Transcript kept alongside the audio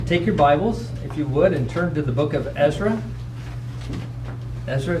Take your Bibles, if you would, and turn to the book of Ezra.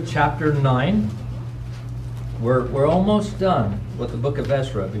 Ezra chapter 9. We're almost done with the book of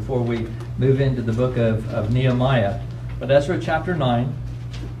Ezra before we move into the book of Nehemiah. But Ezra chapter 9,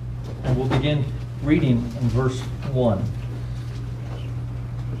 and we'll begin reading in verse 1.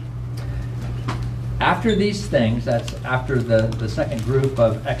 After these things, that's after the second group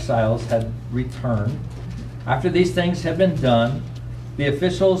of exiles had returned, after these things had been done, the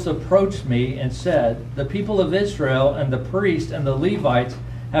officials approached me and said, "The people of Israel and the priests and the Levites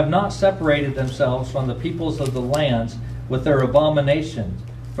have not separated themselves from the peoples of the lands with their abominations,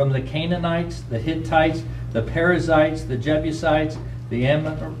 from the Canaanites, the Hittites, the Perizzites, the Jebusites, the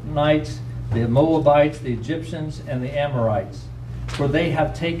Ammonites, the Moabites, the Egyptians, and the Amorites. For they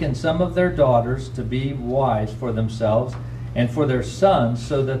have taken some of their daughters to be wives for themselves and for their sons,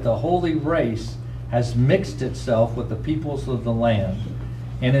 so that the holy race has mixed itself with the peoples of the land.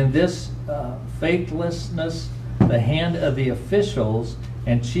 And in this faithlessness, the hand of the officials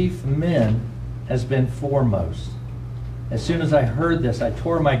and chief men has been foremost." As soon as I heard this, I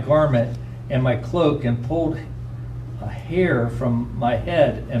tore my garment and my cloak and pulled a hair from my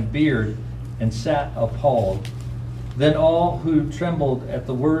head and beard and sat appalled. Then all who trembled at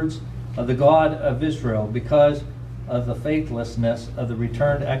the words of the God of Israel because of the faithlessness of the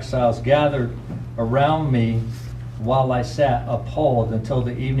returned exiles gathered around me while I sat appalled until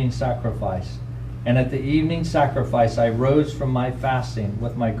the evening sacrifice. And at the evening sacrifice I rose from my fasting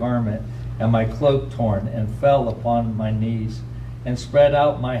with my garment and my cloak torn and fell upon my knees and spread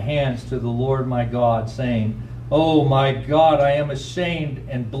out my hands to the Lord my God, saying, "Oh my God, I am ashamed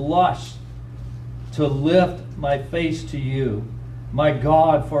and blush to lift my face to you. My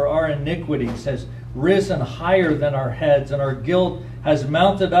God, for our iniquities has risen higher than our heads, and our guilt has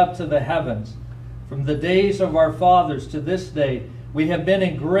mounted up to the heavens. From the days of our fathers to this day, we have been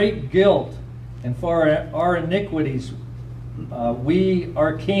in great guilt, and for our iniquities, we,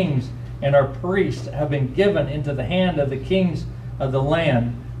 our kings, and our priests have been given into the hand of the kings of the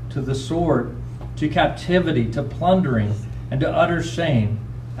land, to the sword, to captivity, to plundering, and to utter shame,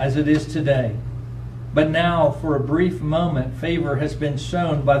 as it is today. But now, for a brief moment, favor has been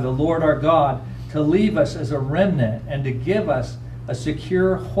shown by the Lord our God to leave us as a remnant and to give us a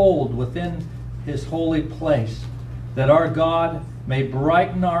secure hold within his holy place, that our God may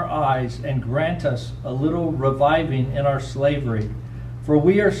brighten our eyes and grant us a little reviving in our slavery. For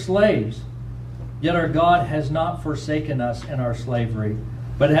we are slaves, yet our God has not forsaken us in our slavery,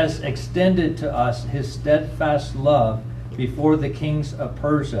 but has extended to us his steadfast love before the kings of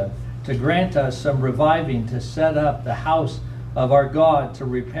Persia, to grant us some reviving, to set up the house of our God, to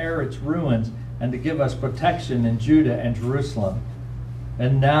repair its ruins, and to give us protection in Judah and Jerusalem.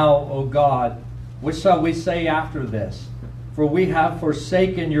 And now, O God, what shall we say after this? For we have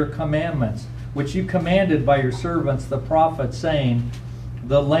forsaken your commandments, which you commanded by your servants the prophets, saying,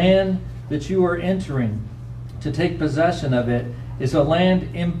 the land that you are entering to take possession of it is a land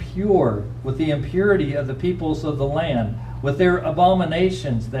impure with the impurity of the peoples of the land, with their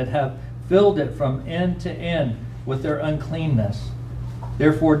abominations that have filled it from end to end with their uncleanness.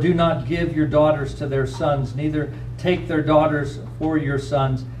 Therefore do not give your daughters to their sons, neither take their daughters for your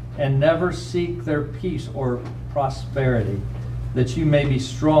sons, and never seek their peace or prosperity, that you may be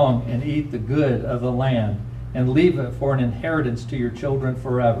strong and eat the good of the land, and leave it for an inheritance to your children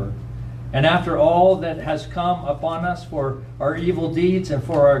forever. And after all that has come upon us for our evil deeds and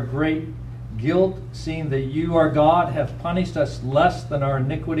for our great guilt, seeing that you, our God, have punished us less than our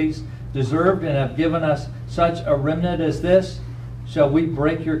iniquities deserved, and have given us such a remnant as this, shall we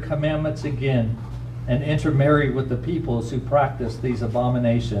break your commandments again and intermarry with the peoples who practice these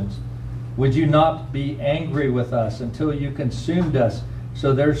abominations? Would you not be angry with us until you consumed us,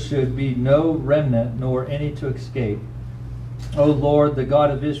 so there should be no remnant nor any to escape? O Lord, the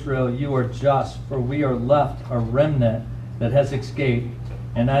God of Israel, you are just, for we are left a remnant that has escaped.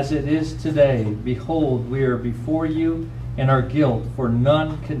 And as it is today, behold, we are before you in our guilt, for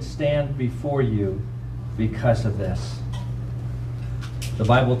none can stand before you because of this. The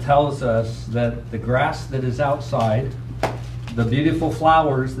Bible tells us that the grass that is outside, the beautiful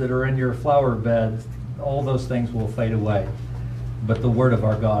flowers that are in your flower bed, all those things will fade away. But the word of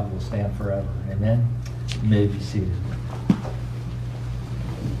our God will stand forever. Amen? You may be seated.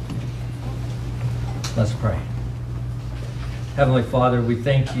 Let's pray. Heavenly Father, we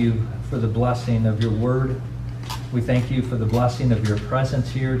thank you for the blessing of your word. We thank you for the blessing of your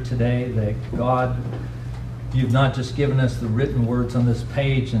presence here today, that God, you've not just given us the written words on this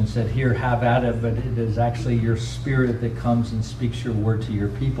page and said, here, have at it, but it is actually your Spirit that comes and speaks your word to your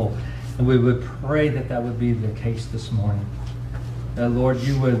people. And we would pray that that would be the case this morning. Lord,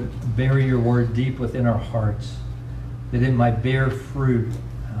 you would bury your word deep within our hearts, that it might bear fruit,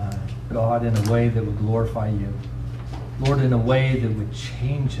 God, in a way that would glorify you. Lord, in a way that would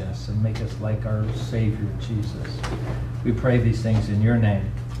change us and make us like our Savior, Jesus. We pray these things in your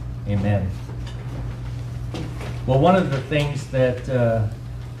name. Amen. Well, one of the things that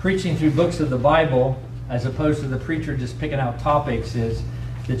preaching through books of the Bible, as opposed to the preacher just picking out topics, is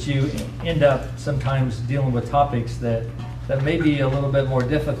that you end up sometimes dealing with topics that may be a little bit more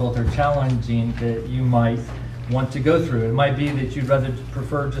difficult or challenging that you might want to go through. It might be that you'd rather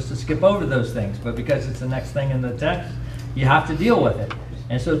prefer just to skip over those things, but because it's the next thing in the text, you have to deal with it.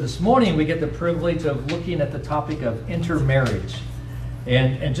 And so this morning we get the privilege of looking at the topic of intermarriage.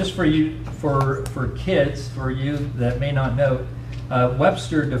 And just for you, for kids, for you that may not know,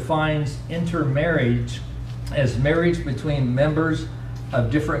 Webster defines intermarriage as marriage between members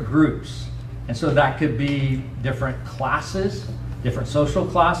of different groups. And so that could be different classes, different social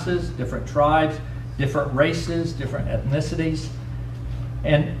classes, different tribes, different races, different ethnicities.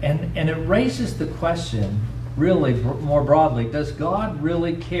 And it raises the question, really more broadly, does God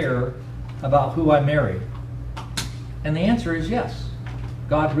really care about who I marry? And the answer is yes.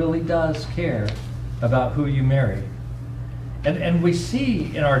 God really does care about who you marry. And we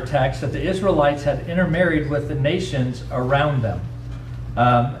see in our text that the Israelites had intermarried with the nations around them.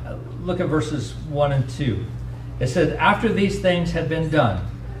 Look at verses 1 and 2. It says, after these things had been done,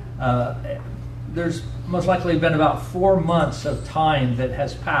 there's most likely been about 4 months of time that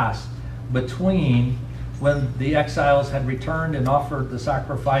has passed between when the exiles had returned and offered the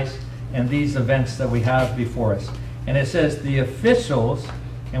sacrifice and these events that we have before us. And it says the officials,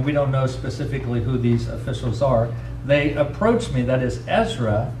 and we don't know specifically who these officials are, they approached me, that is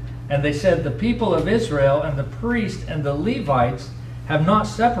Ezra, and they said, the people of Israel and the priests and the Levites have not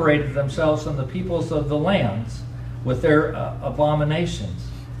separated themselves from the peoples of the lands with their abominations.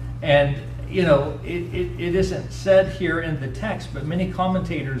 And, you know, it isn't said here in the text, but many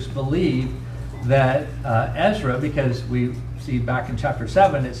commentators believe that Ezra, because we see back in chapter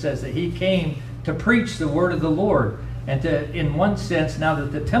 7, it says that he came to preach the word of the Lord. And to, in one sense, now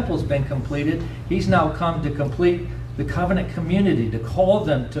that the temple's been completed, he's now come to complete the covenant community, to call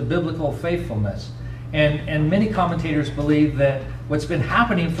them to biblical faithfulness. And many commentators believe that what's been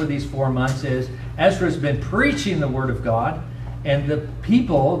happening for these 4 months is Ezra's been preaching the word of God, and the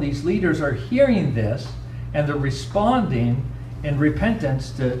people, these leaders, are hearing this, and they're responding in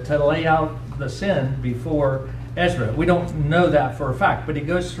repentance to lay out the sin before Ezra. We don't know that for a fact, but he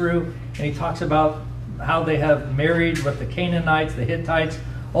goes through and he talks about how they have married with the Canaanites, the Hittites,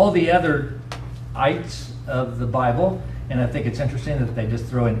 all the other ites of the Bible. And I think it's interesting that they just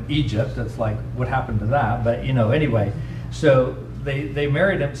throw in Egypt. It's like, what happened to that? But, you know, anyway. So they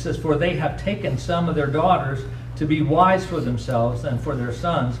married him. It says, for they have taken some of their daughters to be wives for themselves and for their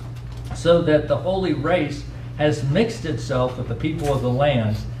sons, so that the holy race has mixed itself with the people of the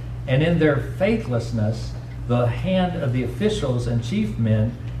lands. And in their faithlessness, the hand of the officials and chief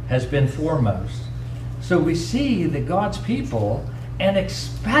men has been foremost. So we see that God's people, and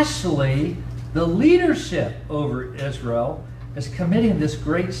especially the leadership over Israel, is committing this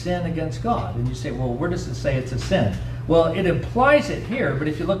great sin against God. And you say, well, where does it say it's a sin? Well, it implies it here, but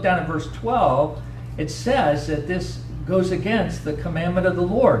if you look down at verse 12, it says that this goes against the commandment of the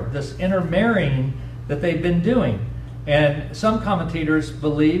Lord, this intermarrying that they've been doing. And some commentators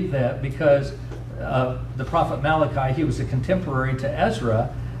believe that because the prophet Malachi, he was a contemporary to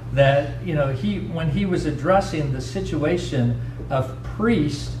Ezra, that, you know, when he was addressing the situation of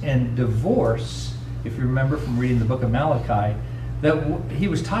priests and divorce, if you remember from reading the book of Malachi, that he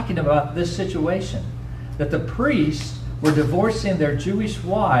was talking about this situation, that the priests were divorcing their Jewish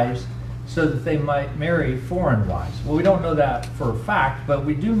wives so that they might marry foreign wives. Well, we don't know that for a fact, but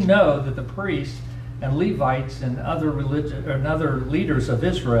we do know that the priests and Levites and other leaders of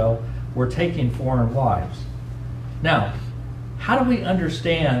Israel were taking foreign wives. Now, how do we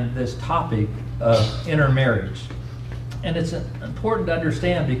understand this topic of intermarriage? And it's important to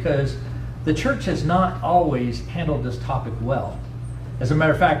understand because the church has not always handled this topic well. As a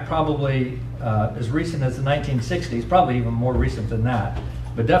matter of fact, probably as recent as the 1960s, probably even more recent than that,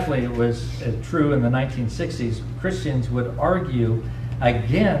 but definitely it was true in the 1960s, Christians would argue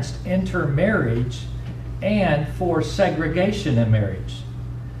against intermarriage and for segregation in marriage.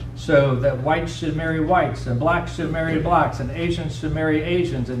 So that whites should marry whites, and blacks should marry blacks, and Asians should marry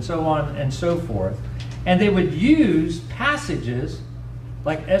Asians, and so on and so forth. And they would use passages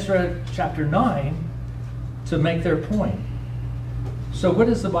like Ezra chapter 9 to make their point. So what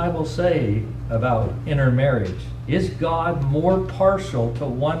does the Bible say about intermarriage? Is God more partial to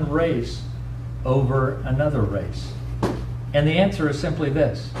one race over another race? And the answer is simply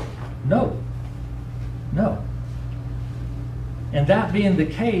this: no. No. And that being the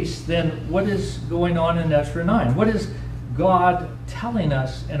case, then what is going on in Ezra 9? What is God telling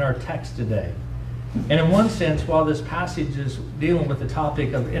us in our text today? And in one sense, while this passage is dealing with the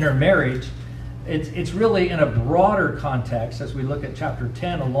topic of intermarriage, it's really in a broader context. As we look at chapter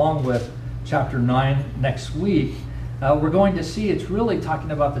 10 along with chapter 9 next week, we're going to see it's really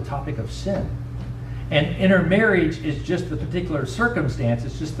talking about the topic of sin. And intermarriage is just the particular circumstance,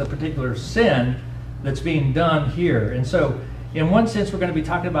 it's just the particular sin that's being done here. And so in one sense, we're going to be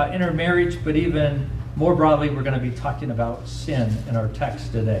talking about intermarriage, but even more broadly, we're going to be talking about sin in our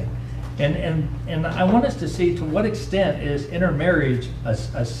text today. And I want us to see to what extent is intermarriage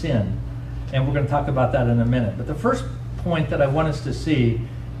a sin. And we're going to talk about that in a minute. But the first point that I want us to see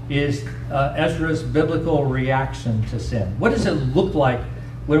is Ezra's biblical reaction to sin. What does it look like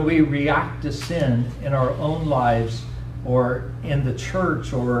when we react to sin in our own lives or in the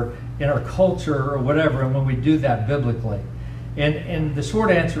church or in our culture or whatever, and when we do that biblically? And the short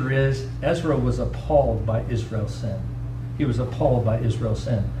answer is Ezra was appalled by Israel's sin. He was appalled by Israel's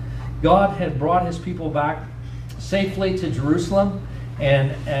sin. God had brought his people back safely to Jerusalem,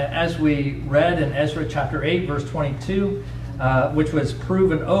 and as we read in Ezra chapter 8, verse 22, which was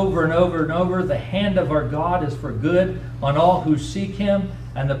proven over and over and over, the hand of our God is for good on all who seek him,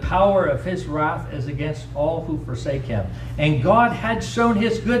 and the power of his wrath is against all who forsake him. And God had shown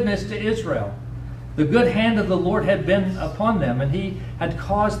his goodness to Israel. The good hand of the Lord had been upon them, and he had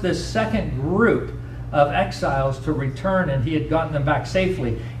caused this second group of exiles to return, and he had gotten them back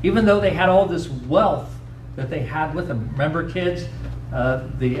safely, even though they had all this wealth that they had with them. Remember, kids,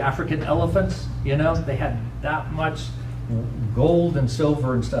 the African elephants, they had that much gold and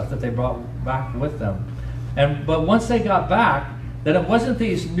silver and stuff that they brought back with them. But once they got back, then it wasn't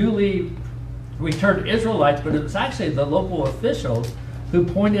these newly returned Israelites, but it was actually the local officials who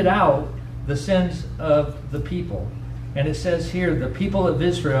pointed out the sins of the people. And it says here, the people of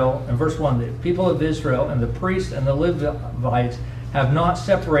Israel, in verse 1, the people of Israel and the priests and the Levites have not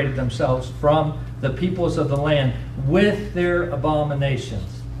separated themselves from the peoples of the land with their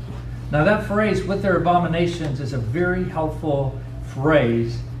abominations. Now that phrase, with their abominations, is a very helpful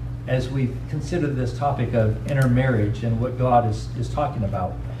phrase as we consider this topic of intermarriage and what God is talking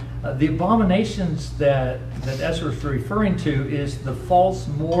about. The abominations that Ezra is referring to is the false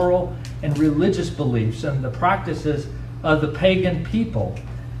moral and religious beliefs and the practices of the pagan people.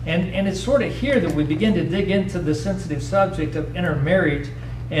 And it's sort of here that we begin to dig into the sensitive subject of intermarriage,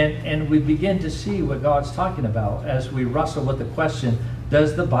 and we begin to see what God's talking about as we wrestle with the question,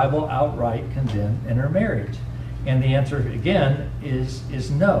 does the Bible outright condemn intermarriage? And the answer, again, is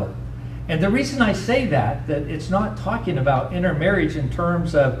no. And the reason I say that it's not talking about intermarriage in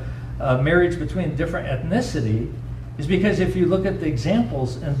terms of marriage between different ethnicity, is because if you look at the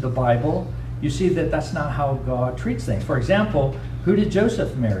examples in the Bible, you see that that's not how God treats things. For example, who did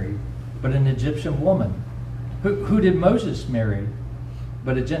Joseph marry but an Egyptian woman? Who did Moses marry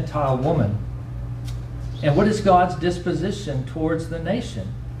but a Gentile woman? And what is God's disposition towards the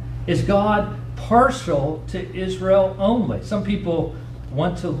nation? Is God partial to Israel only? Some people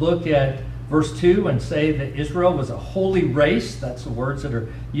want to look at verse 2 and say that Israel was a holy race. That's the words that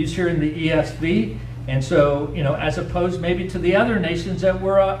are used here in the ESV. And so, as opposed maybe to the other nations that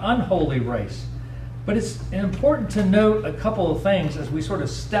were an unholy race. But it's important to note a couple of things as we sort of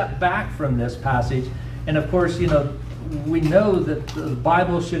step back from this passage. And of course, we know that the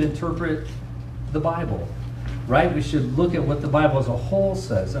Bible should interpret the Bible, right? We should look at what the Bible as a whole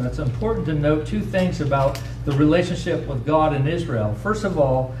says. And it's important to note two things about the relationship with God and Israel. First of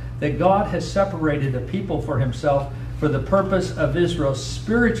all, that God has separated a people for himself for the purpose of Israel's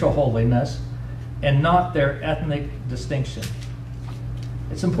spiritual holiness and not their ethnic distinction.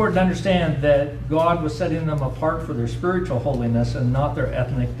 It's important to understand that God was setting them apart for their spiritual holiness and not their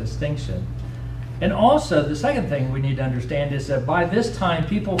ethnic distinction. And also, the second thing we need to understand is that by this time,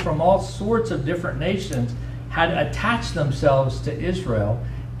 people from all sorts of different nations had attached themselves to Israel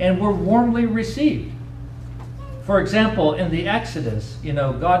and were warmly received. For example, in the Exodus,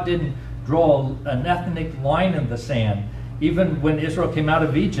 God didn't draw an ethnic line in the sand, even when Israel came out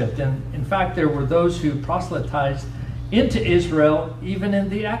of Egypt. And in fact, there were those who proselytized into Israel even in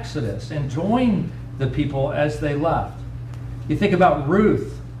the Exodus and joined the people as they left. You think about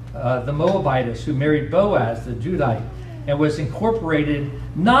Ruth, the Moabitess, who married Boaz, the Judite, and was incorporated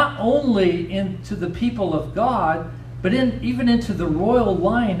not only into the people of God, but even into the royal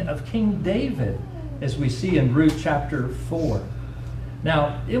line of King David, as we see in Ruth chapter 4.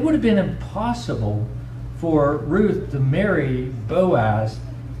 Now, it would have been impossible for Ruth to marry Boaz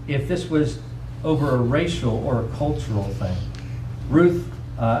if this was over a racial or a cultural thing. Ruth,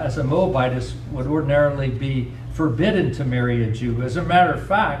 as a Moabitess, would ordinarily be forbidden to marry a Jew. As a matter of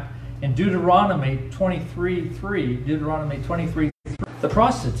fact, in Deuteronomy 23:3, the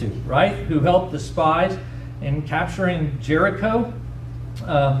prostitute, right, who helped the spies in capturing Jericho,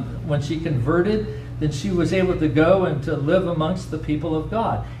 when she converted, then she was able to go and to live amongst the people of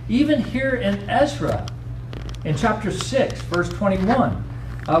God. Even here in Ezra, in chapter 6, verse 21,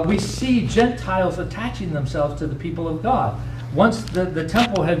 we see Gentiles attaching themselves to the people of God. Once the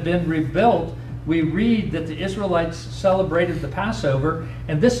temple had been rebuilt, we read that the Israelites celebrated the Passover,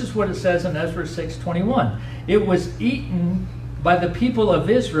 and this is what it says in Ezra 6:21. It was eaten by the people of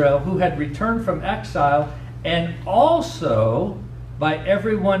Israel who had returned from exile, and also by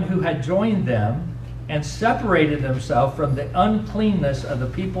everyone who had joined them and separated himself from the uncleanness of the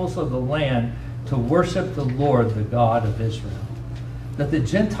peoples of the land to worship the Lord, the God of Israel. That the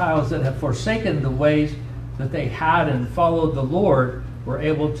Gentiles that have forsaken the ways that they had and followed the Lord were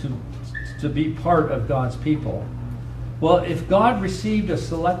able to be part of God's people. Well, if God received a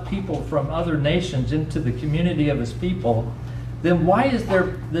select people from other nations into the community of his people, then why is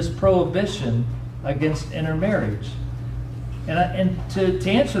there this prohibition against intermarriage? And to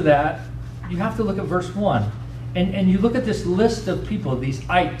answer that, you have to look at verse 1. And you look at this list of people, these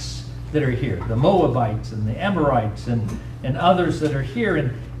ites that are here, the Moabites and the Amorites and others that are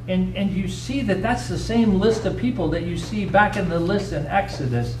here. And you see that that's the same list of people that you see back in the list in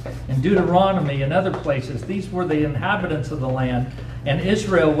Exodus and Deuteronomy and other places. These were the inhabitants of the land, and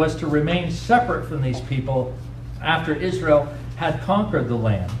Israel was to remain separate from these people after Israel had conquered the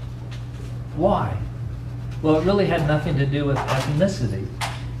land. Why? Well, it really had nothing to do with ethnicity,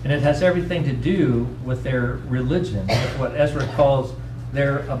 and it has everything to do with their religion, with what Ezra calls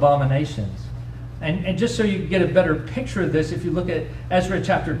their abominations. And just so you get a better picture of this, if you look at Ezra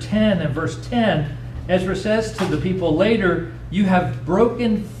chapter 10 and verse 10, Ezra says to the people later, "You have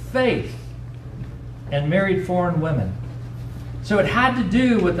broken faith and married foreign women." So it had to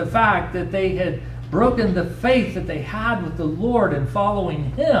do with the fact that they had broken the faith that they had with the Lord and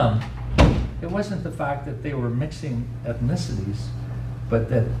following him. It wasn't the fact that they were mixing ethnicities, but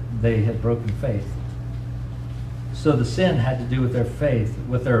that they had broken faith. So the sin had to do with their faith,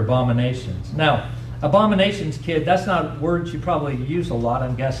 with their abominations. Now, abominations, kid, that's not words you probably use a lot,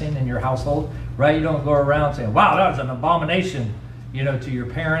 I'm guessing, in your household, right? You don't go around saying, wow, that was an abomination, to your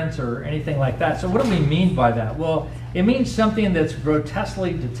parents or anything like that. So what do we mean by that? Well, it means something that's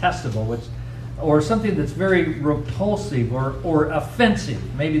grotesquely detestable, or something that's very repulsive or offensive.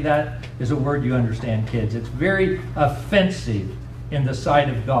 Maybe that is a word you understand, kids. It's very offensive in the sight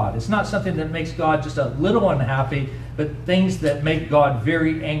of God. It's not something that makes God just a little unhappy, but things that make God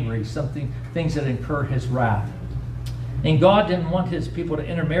very angry, things that incur his wrath. And God didn't want his people to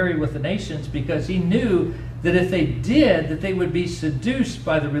intermarry with the nations because he knew that if they did, that they would be seduced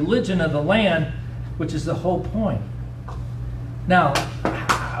by the religion of the land, which is the whole point. Now,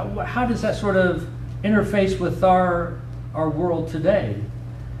 how does that sort of interface with our world today?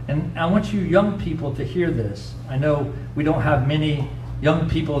 And I want you young people to hear this. I know we don't have many young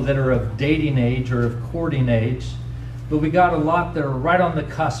people that are of dating age or of courting age, but we got a lot that are right on the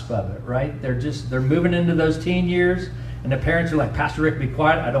cusp of it, right? They're moving into those teen years, and the parents are like, Pastor Rick, be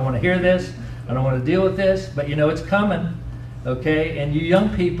quiet. I don't want to hear this. I don't want to deal with this, but it's coming, okay? And you young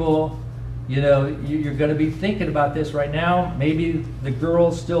people, you're going to be thinking about this right now. Maybe the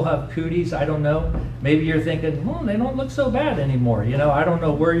girls still have cooties. I don't know. Maybe you're thinking, they don't look so bad anymore. I don't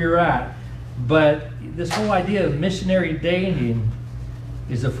know where you're at. But this whole idea of missionary dating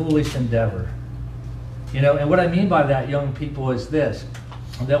is a foolish endeavor. And what I mean by that, young people, is this: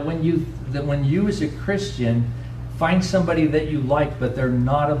 that when you as a Christian find somebody that you like, but they're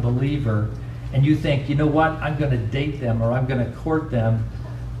not a believer, and you think, I'm going to date them or I'm going to court them,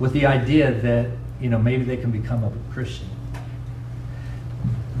 with the idea that, maybe they can become a Christian.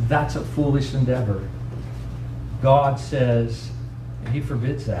 That's a foolish endeavor. God says, he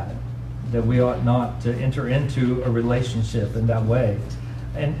forbids that we ought not to enter into a relationship in that way.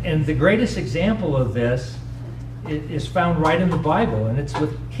 And the greatest example of this is found right in the Bible, and it's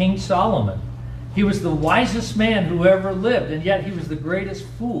with King Solomon. He was the wisest man who ever lived, and yet he was the greatest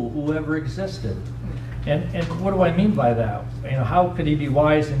fool who ever existed. And what do I mean by that? How could he be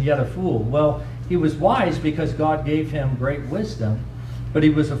wise and yet a fool? Well, he was wise because God gave him great wisdom, but he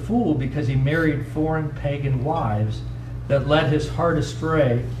was a fool because he married foreign pagan wives that led his heart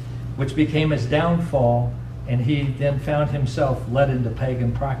astray, which became his downfall, and he then found himself led into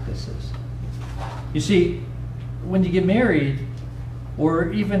pagan practices. You see, when you get married,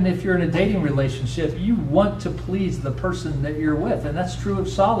 or even if you're in a dating relationship, you want to please the person that you're with, and that's true of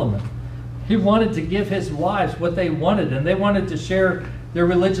Solomon. He wanted to give his wives what they wanted, and they wanted to share their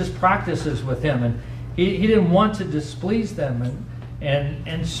religious practices with him, and he didn't want to displease them,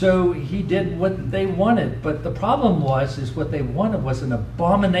 and so he did what they wanted. But the problem is what they wanted was an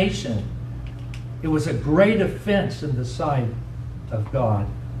abomination. It was a great offense in the sight of God.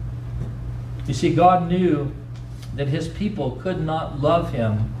 You see, God knew that his people could not love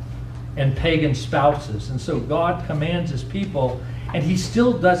him and pagan spouses, and so God commands his people, and he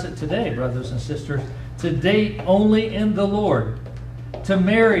still does it today, brothers and sisters, to date only in the Lord, to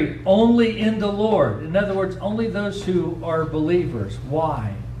marry only in the Lord. In other words, only those who are believers.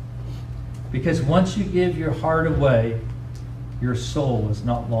 Why? Because once you give your heart away, your soul is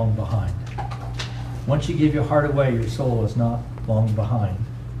not long behind. Once you give your heart away, your soul is not long behind.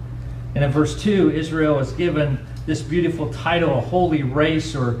 And in verse 2, Israel is given this beautiful title, a holy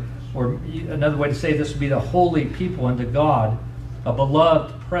race, or another way to say this would be the holy people unto God, a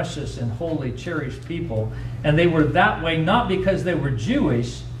beloved, precious, and holy, cherished people. And they were that way not because they were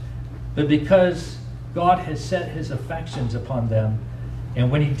Jewish, but because God has set his affections upon them.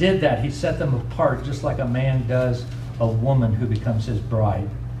 And when he did that, he set them apart, just like a man does a woman who becomes his bride.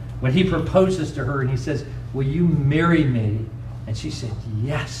 When he proposes to her and he says, "Will you marry me?" And she said,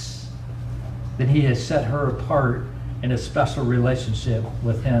 "Yes." Then he has set her apart in a special relationship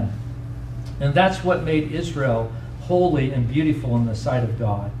with him. And that's what made Israel holy and beautiful in the sight of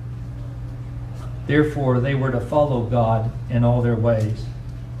God. Therefore, they were to follow God in all their ways.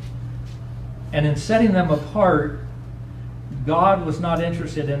 And in setting them apart, God was not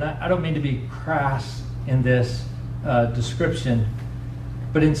interested in, I don't mean to be crass in this description,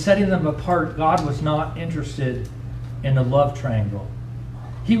 but in setting them apart, God was not interested in a love triangle.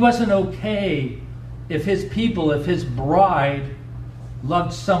 He wasn't okay if his people, if his bride,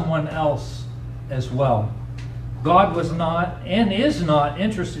 loved someone else as well. God was not and is not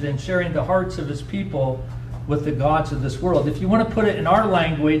interested in sharing the hearts of his people with the gods of this world. If you want to put it in our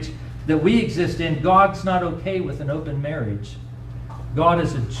language that we exist in, God's not okay with an open marriage. God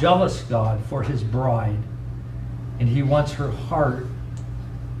is a jealous God for his bride, and he wants her heart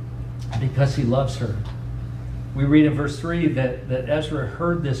because he loves her. We read in verse 3 that Ezra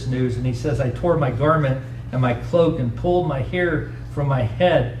heard this news, and he says, "I tore my garment and my cloak and pulled my hair from my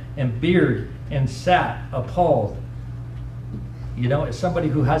head and beard and sat appalled." You know, as somebody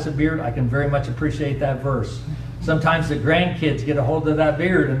who has a beard, I can very much appreciate that verse. Sometimes the grandkids get a hold of that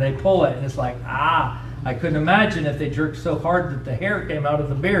beard and they pull it, and it's like, I couldn't imagine if they jerked so hard that the hair came out of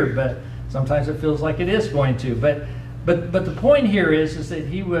the beard, but sometimes it feels like it is going to. But the point here is that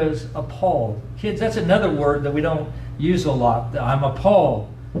he was appalled. Kids, that's another word that we don't use a lot. I'm appalled.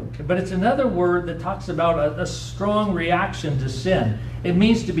 But it's another word that talks about a strong reaction to sin. It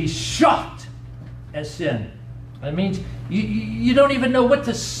means to be shocked at sin. It means you don't even know what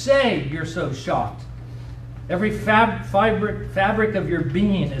to say. You're so shocked. Every fabric of your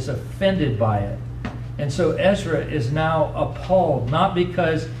being is offended by it. And so Ezra is now appalled, not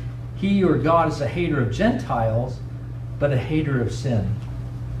because he or God is a hater of Gentiles, but a hater of sin.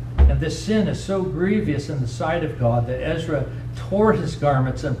 And this sin is so grievous in the sight of God that Ezra tore his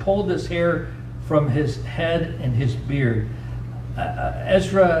garments and pulled his hair from his head and his beard.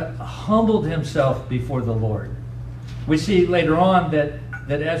 Ezra humbled himself before the Lord. We see later on that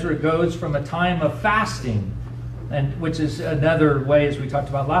Ezra goes from a time of fasting, and which is another way, as we talked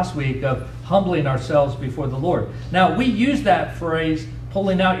about last week, of humbling ourselves before the Lord. Now, we use that phrase,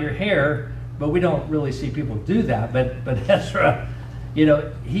 pulling out your hair, but we don't really see people do that. But Ezra,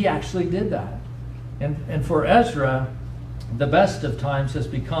 he actually did that. And for Ezra, the best of times has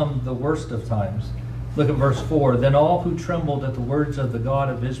become the worst of times. Look at verse 4. "Then all who trembled at the words of the God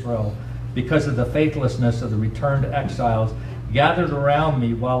of Israel, because of the faithlessness of the returned exiles, gathered around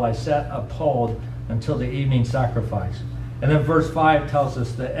me while I sat appalled until the evening sacrifice." And then verse 5 tells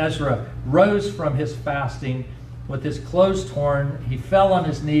us that Ezra rose from his fasting with his clothes torn. He fell on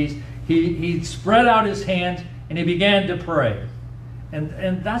his knees. He spread out his hands and he began to pray.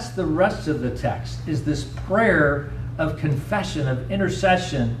 And that's the rest of the text, is this prayer of confession, of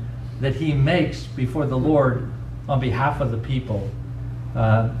intercession that he makes before the Lord on behalf of the people.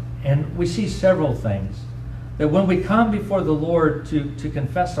 And we see several things. That when we come before the Lord to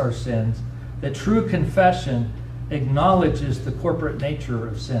confess our sins, that true confession acknowledges the corporate nature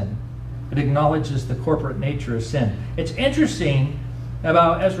of sin. It acknowledges the corporate nature of sin. It's interesting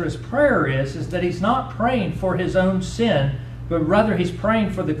about Ezra's prayer is that he's not praying for his own sin, but rather he's praying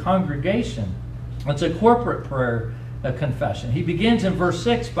for the congregation. It's a corporate prayer of confession. He begins in verse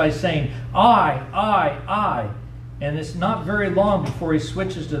 6 by saying, I. And it's not very long before he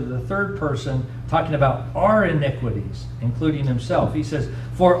switches to the third person talking about our iniquities, including himself. He says,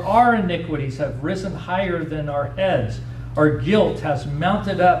 "For our iniquities have risen higher than our heads. Our guilt has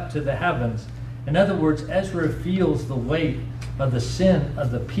mounted up to the heavens." In other words, Ezra feels the weight of the sin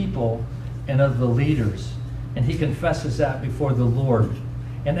of the people and of the leaders. And he confesses that before the Lord.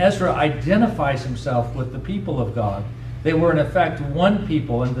 And Ezra identifies himself with the people of God. They were in effect one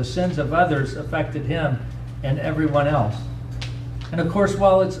people, and the sins of others affected him and everyone else. And of course,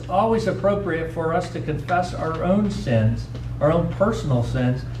 while it's always appropriate for us to confess our own sins, our own personal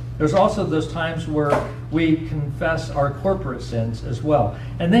sins, there's also those times where we confess our corporate sins as well.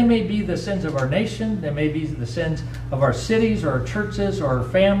 And they may be the sins of our nation, they may be the sins of our cities or our churches or our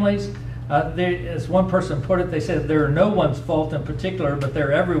families. As one person put it, they said they're no one's fault in particular, but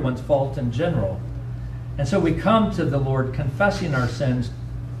they're everyone's fault in general. And so we come to the Lord confessing our sins,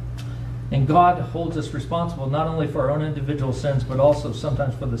 and God holds us responsible not only for our own individual sins, but also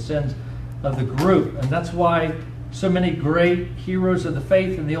sometimes for the sins of the group. And that's why so many great heroes of the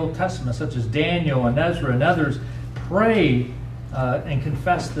faith in the Old Testament, such as Daniel and Ezra and others, pray and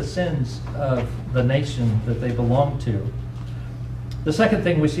confess the sins of the nation that they belong to. The second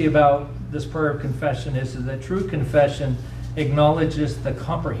thing we see about this prayer of confession is that true confession acknowledges the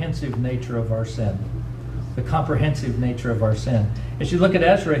comprehensive nature of our sin. The comprehensive nature of our sin. As you look at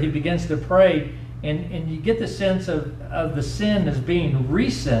Ezra, he begins to pray, and you get the sense of the sin as being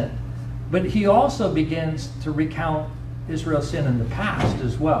recent, but he also begins to recount Israel's sin in the past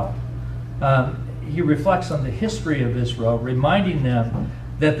as well. He reflects on the history of Israel, reminding them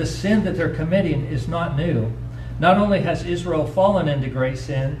that the sin that they're committing is not new. Not only has Israel fallen into great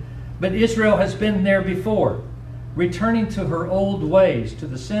sin, but Israel has been there before, returning to her old ways, to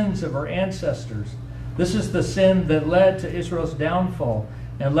the sins of her ancestors. This is the sin that led to Israel's downfall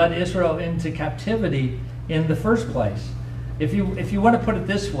and led Israel into captivity in the first place. If you want to put it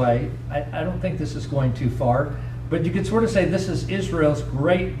this way, I don't think this is going too far, but you could sort of say this is Israel's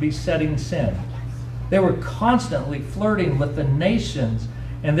great besetting sin. They were constantly flirting with the nations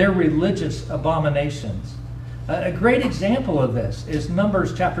and their religious abominations. A great example of this is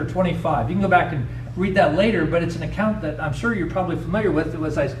Numbers chapter 25. You can go back and read that later, but it's an account that I'm sure you're probably familiar with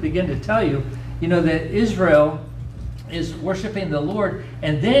as I begin to tell you. You know that Israel is worshiping the Lord,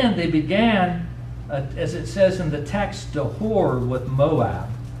 and then they began, as it says in the text, to whore with Moab.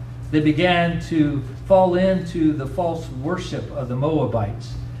 They began to fall into the false worship of the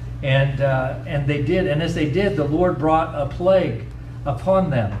Moabites. And they did, and as they did, the Lord brought a plague upon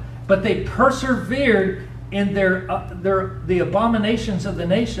them. But they persevered in the abominations of the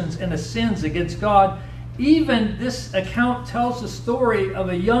nations and the sins against God. Even this account tells the story of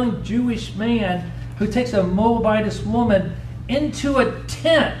a young Jewish man who takes a Moabitess woman into a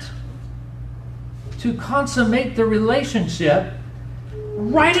tent to consummate the relationship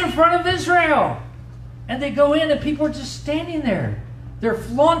right in front of Israel. And they go in and people are just standing there. They're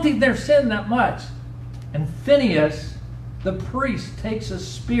flaunting their sin that much. And Phinehas, the priest, takes a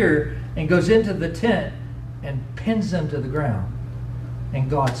spear and goes into the tent and pins them to the ground. And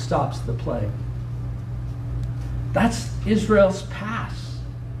God stops the plague. That's Israel's past.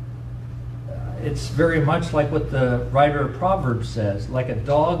 It's very much like what the writer of Proverbs says. Like a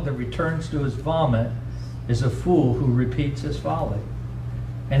dog that returns to his vomit is a fool who repeats his folly.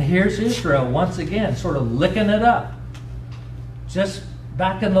 And here's Israel once again sort of licking it up. Just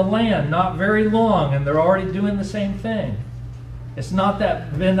back in the land, not very long, and they're already doing the same thing. It's not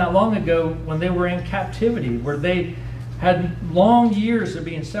been that long ago when they were in captivity, where they had long years of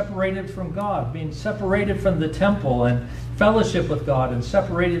being separated from God, being separated from the temple and fellowship with God, and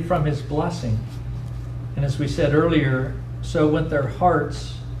separated from His blessing. And as we said earlier, so went their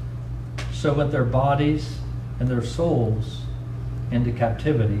hearts, so went their bodies and their souls into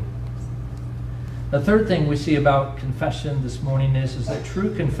captivity. The third thing we see about confession this morning is that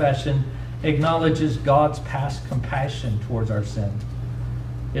true confession acknowledges God's past compassion towards our sin.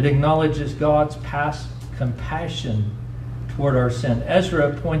 It acknowledges God's past compassion toward our sin.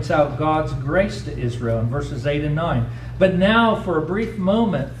 Ezra points out God's grace to Israel in verses 8 and 9. But now, for a brief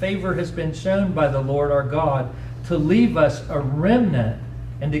moment, favor has been shown by the Lord our God to leave us a remnant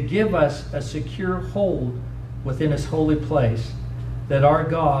and to give us a secure hold within His holy place, that our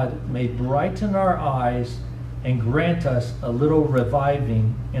God may brighten our eyes and grant us a little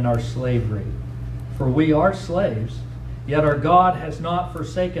reviving in our slavery. For we are slaves, yet our God has not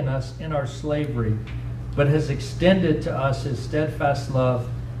forsaken us in our slavery, but has extended to us His steadfast love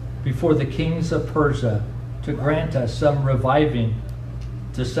before the kings of Persia, to grant us some reviving,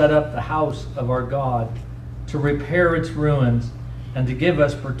 to set up the house of our God, to repair its ruins, and to give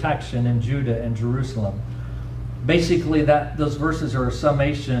us protection in Judah and Jerusalem. Basically, those verses are a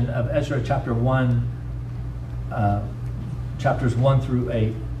summation of Ezra chapter 1, chapters 1 through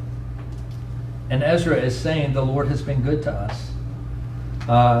 8. And Ezra is saying the Lord has been good to us.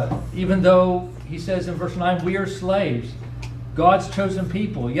 Even though he says in verse 9, we are slaves, God's chosen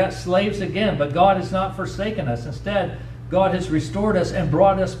people, yet slaves again, but God has not forsaken us. Instead, God has restored us and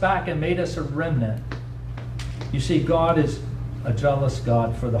brought us back and made us a remnant. You see, God is a jealous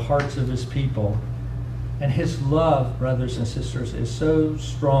God for the hearts of his people. And his love, brothers and sisters, is so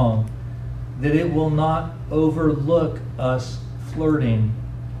strong that it will not overlook us flirting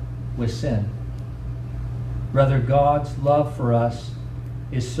with sin. Rather, God's love for us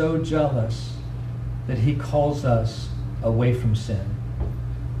is so jealous that he calls us away from sin.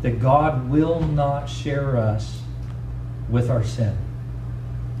 That God will not share us with our sin.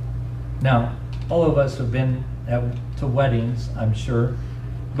 Now, all of us have been to weddings, I'm sure.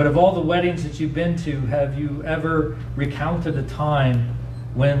 But of all the weddings that you've been to, have you ever recounted a time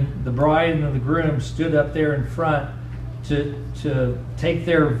when the bride and the groom stood up there in front to take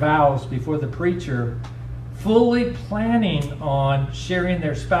their vows before the preacher, fully planning on sharing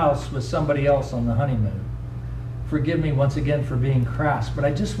their spouse with somebody else on the honeymoon? Forgive me once again for being crass, but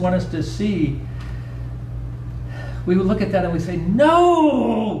I just want us to see, we would look at that and we say,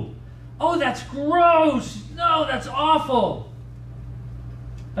 no! Oh, that's gross! No, that's awful!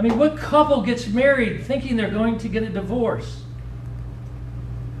 I mean, what couple gets married thinking they're going to get a divorce?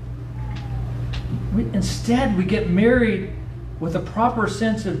 Instead, we get married with a proper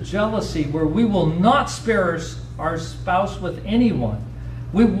sense of jealousy where we will not spare our spouse with anyone.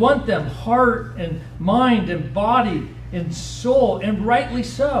 We want them heart and mind and body and soul, and rightly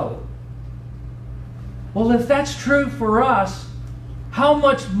so. Well, if that's true for us, how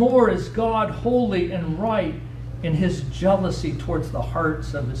much more is God holy and right in his jealousy towards the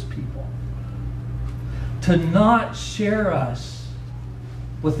hearts of his people? To not share us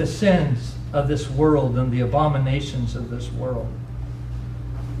with the sins of this world and the abominations of this world.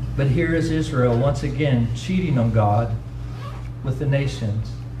 But here is Israel once again cheating on God with the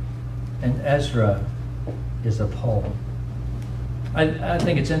nations. And Ezra is appalled. I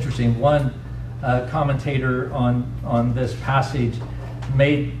think it's interesting. One commentator on this passage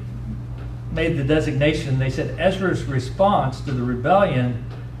made the designation. They said Ezra's response to the rebellion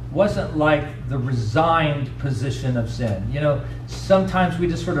wasn't like the resigned position of sin. You know, sometimes we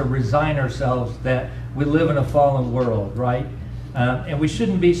just sort of resign ourselves that we live in a fallen world, right? And we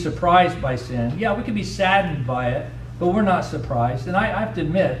shouldn't be surprised by sin. Yeah, we can be saddened by it, but we're not surprised. And I have to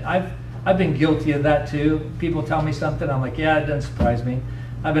admit, I've been guilty of that too. People tell me something, I'm like, yeah, it doesn't surprise me.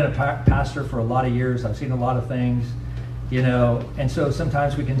 I've been a pastor for a lot of years. I've seen a lot of things, you know, and so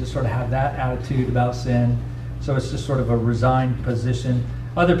sometimes we can just sort of have that attitude about sin. So it's just sort of a resigned position.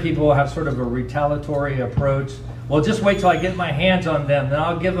 Other people have sort of a retaliatory approach. Well, just wait till I get my hands on them, then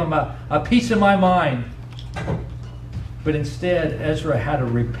I'll give them a piece of my mind. But instead, Ezra had a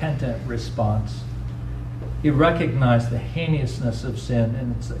repentant response. He recognized the heinousness of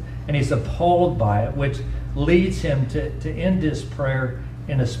sin, and he's appalled by it, which leads him to end his prayer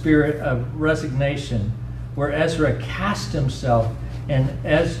in a spirit of resignation, where Ezra cast himself and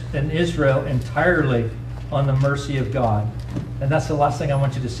Israel entirely on the mercy of God. And that's the last thing I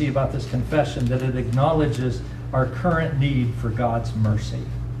want you to see about this confession, that it acknowledges our current need for God's mercy.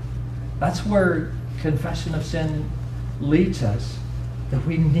 That's where confession of sin leads us, that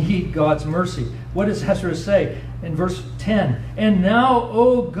we need God's mercy. What does Ezra say in verse 10? And now,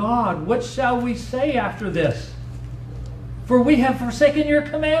 O God, what shall we say after this? For we have forsaken your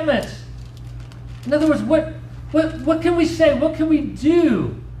commandments. In other words, what can we say? What can we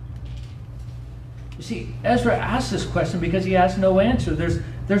do? You see, Ezra asks this question because he has no answer.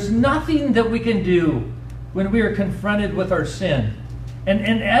 There's nothing that we can do when we are confronted with our sin.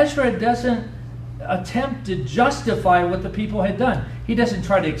 And Ezra doesn't attempt to justify what the people had done. He doesn't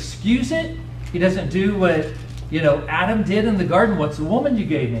try to excuse it. He doesn't do what, Adam did in the garden. What's the woman you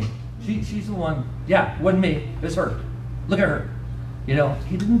gave me? She's the one. Yeah, it wasn't me. It's her. Look at her. He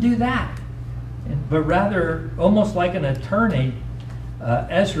didn't do that. But rather, almost like an attorney,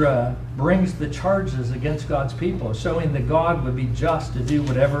 Ezra brings the charges against God's people, showing that God would be just to do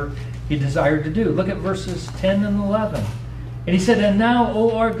whatever he desired to do. Look at verses 10 and 11. And he said, and now,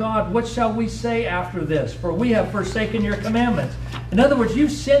 O our God, what shall we say after this? For we have forsaken your commandments. In other words,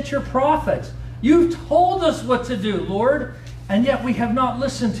 you've sent your prophets. You've told us what to do, Lord, and yet we have not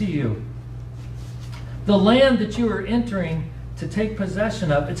listened to you. The land that you are entering to take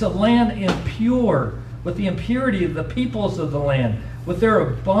possession of, it's a land impure, with the impurity of the peoples of the land, with their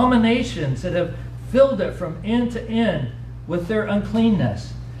abominations that have filled it from end to end with their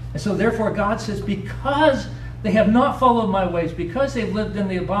uncleanness. And so therefore God says, because They have not followed my ways. Because they've lived in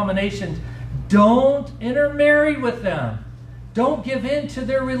the abominations, don't intermarry with them. Don't give in to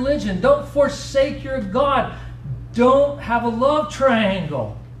their religion. Don't forsake your God. Don't have a love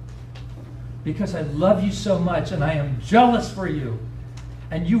triangle. Because I love you so much and I am jealous for you.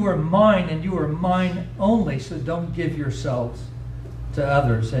 And you are mine and you are mine only. So don't give yourselves to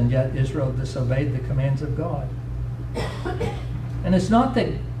others. And yet Israel disobeyed the commands of God. And it's not that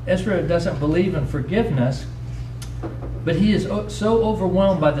Ezra doesn't believe in forgiveness, but he is so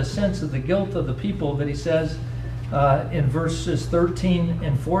overwhelmed by the sense of the guilt of the people that he says in verses 13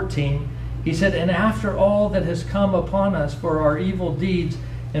 and 14, he said, and after all that has come upon us for our evil deeds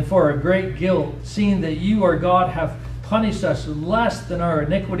and for our great guilt, seeing that you, our God, have punished us less than our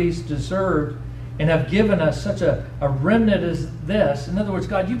iniquities deserved and have given us such a remnant as this. In other words,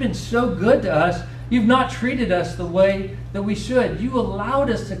 God, you've been so good to us. You've not treated us the way that we should. You allowed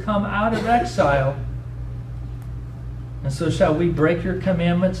us to come out of exile. And so shall we break your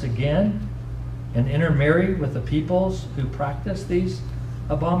commandments again and intermarry with the peoples who practice these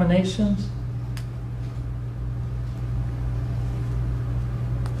abominations?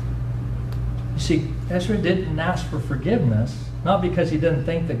 You see, Ezra didn't ask for forgiveness, not because he didn't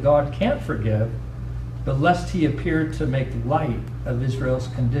think that God can't forgive, but lest he appeared to make light of Israel's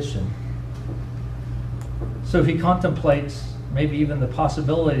condition. So he contemplates maybe even the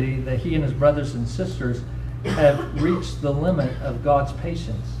possibility that he and his brothers and sisters have reached the limit of God's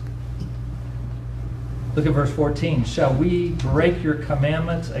patience. Look at verse 14. Shall we break your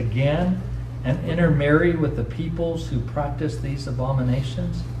commandments again and intermarry with the peoples who practice these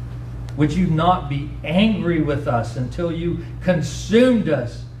abominations? Would you not be angry with us until you consumed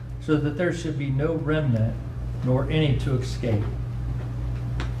us, so that there should be no remnant nor any to escape?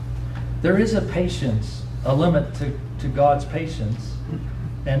 There is a patience, a limit to God's patience.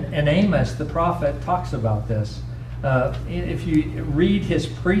 And Amos, the prophet, talks about this. If you read his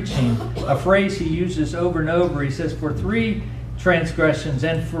preaching, a phrase he uses over and over, he says, for 3 transgressions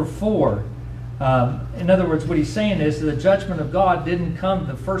and for 4. In other words, what he's saying is the judgment of God didn't come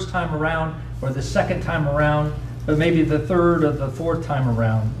the first time around or the second time around, but maybe the 3rd or the 4th time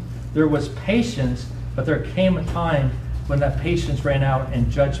around. There was patience, but there came a time when that patience ran out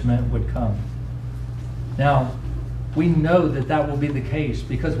and judgment would come. Now, we know that that will be the case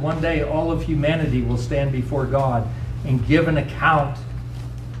because one day all of humanity will stand before God and give an account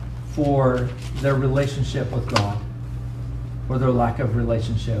for their relationship with God or their lack of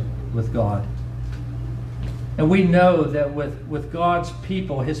relationship with God. And we know that with God's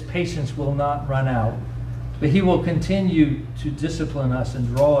people, his patience will not run out, but he will continue to discipline us and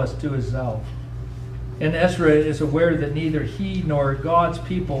draw us to himself. And Ezra is aware that neither he nor God's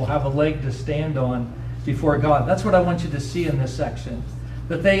people have a leg to stand on before God. That's what I want you to see in this section.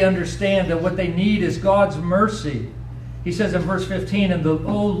 That they understand that what they need is God's mercy. He says in verse 15, and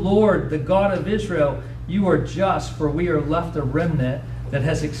O Lord, the God of Israel, you are just, for we are left a remnant that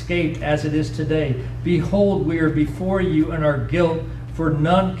has escaped as it is today. Behold, we are before you in our guilt, for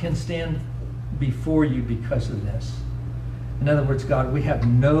none can stand before you because of this. In other words, God, we have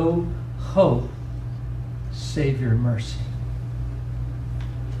no hope save your mercy.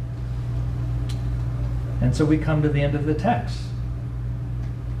 And so we come to the end of the text.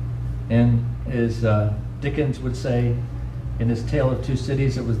 And as Dickens would say in his Tale of Two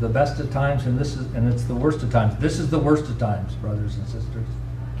Cities, it was the best of times and it's the worst of times. This is the worst of times, brothers and sisters.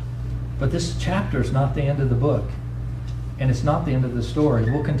 But this chapter is not the end of the book. And it's not the end of the story.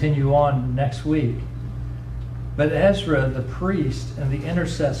 We'll continue on next week. But Ezra, the priest and the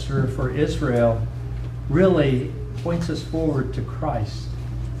intercessor for Israel, really points us forward to Christ,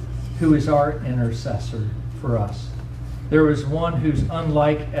 who is our intercessor for us. There is one who's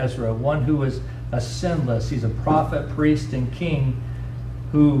unlike Ezra, one who is a sinless. He's a prophet, priest, and king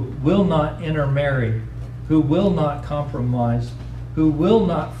who will not intermarry, who will not compromise, who will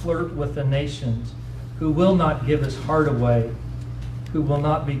not flirt with the nations, who will not give his heart away, who will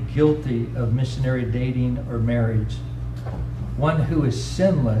not be guilty of missionary dating or marriage. One who is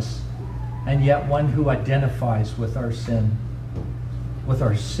sinless, and yet one who identifies with our sin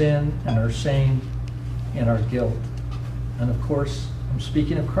and our shame and our guilt. And of course, I'm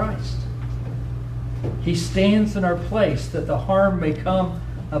speaking of Christ. He stands in our place that the harm may come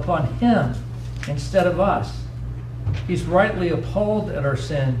upon him instead of us. He's rightly appalled at our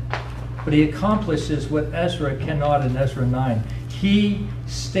sin, but he accomplishes what Ezra cannot in Ezra 9. He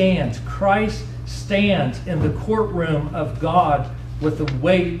stands, Christ stands in the courtroom of God with the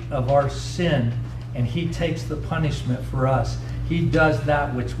weight of our sin, and he takes the punishment for us. He does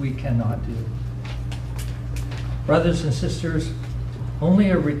that which we cannot do. Brothers and sisters, only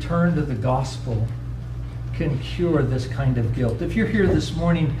a return to the gospel can cure this kind of guilt. If you're here this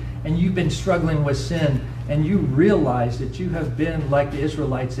morning and you've been struggling with sin and you realize that you have been like the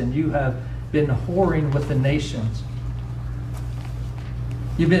Israelites and you have been whoring with the nations,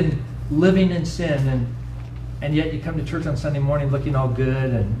 you've been living in sin, and yet you come to church on Sunday morning looking all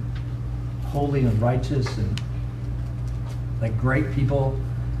good and holy and righteous and like great people,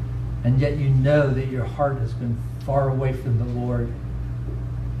 and yet you know that your heart has been far away from the Lord.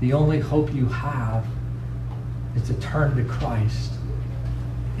 The only hope you have is to turn to Christ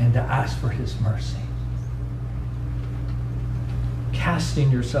and to ask for His mercy.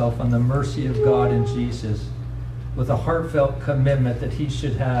 Casting yourself on the mercy of God in Jesus with a heartfelt commitment that He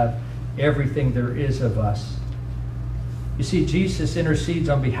should have everything there is of us. You see, Jesus intercedes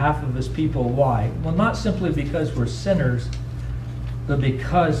on behalf of His people. Why? Well, not simply because we're sinners, but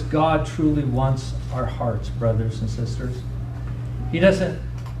because God truly wants our hearts, brothers and sisters. He doesn't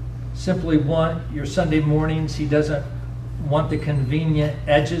simply want your Sunday mornings. He doesn't want the convenient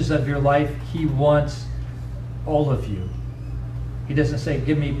edges of your life. He wants all of you. He doesn't say,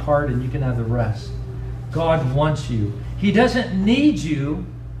 give me part and you can have the rest. God wants you. He doesn't need you,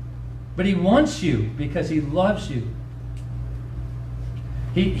 but He wants you because He loves you.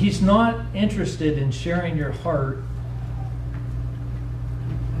 He's not interested in sharing your heart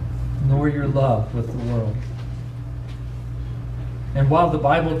nor your love with the world. And while the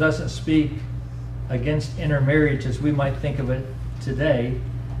Bible doesn't speak against intermarriage as we might think of it today,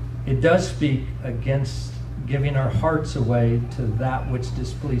 it does speak against giving our hearts away to that which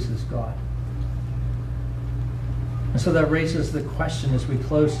displeases God. And so that raises the question as we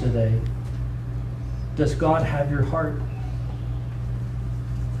close today, does God have your heart?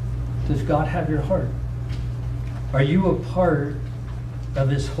 Does God have your heart? Are you a part of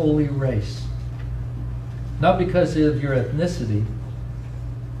His holy race? Not because of your ethnicity,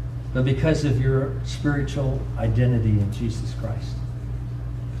 but because of your spiritual identity in Jesus Christ.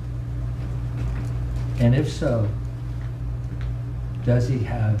 And if so, does He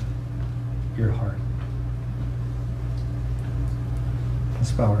have your heart?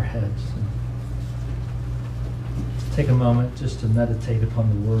 Let's bow our heads. Take a moment just to meditate upon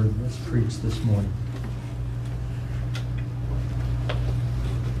the word that's preached this morning.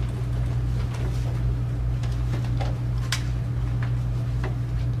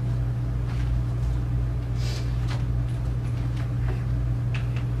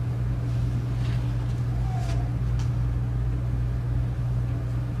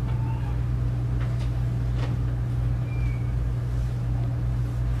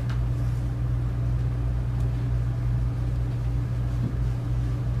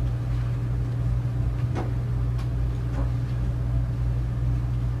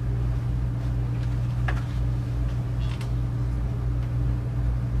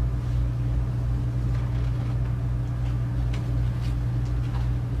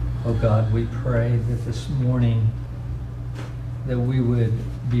 Oh God, we pray that this morning that we would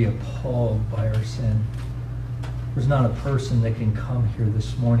be appalled by our sin. There's not a person that can come here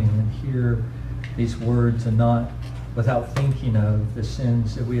this morning and hear these words and not without thinking of the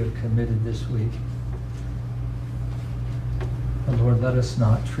sins that we have committed this week. Oh Lord, let us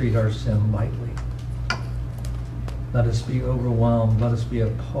not treat our sin lightly. Let us be overwhelmed. Let us be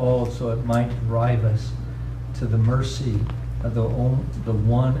appalled so it might drive us to the mercy of the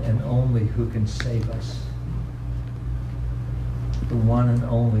one and only who can save us. The one and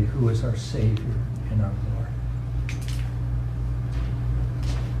only who is our Savior and our Lord.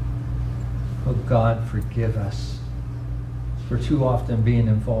 Oh God, forgive us for too often being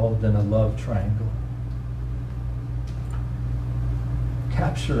involved in a love triangle.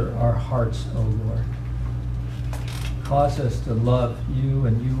 Capture our hearts, O Lord. Cause us to love you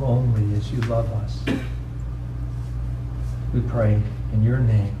and you only as you love us. We pray in your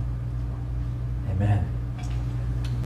name. Amen.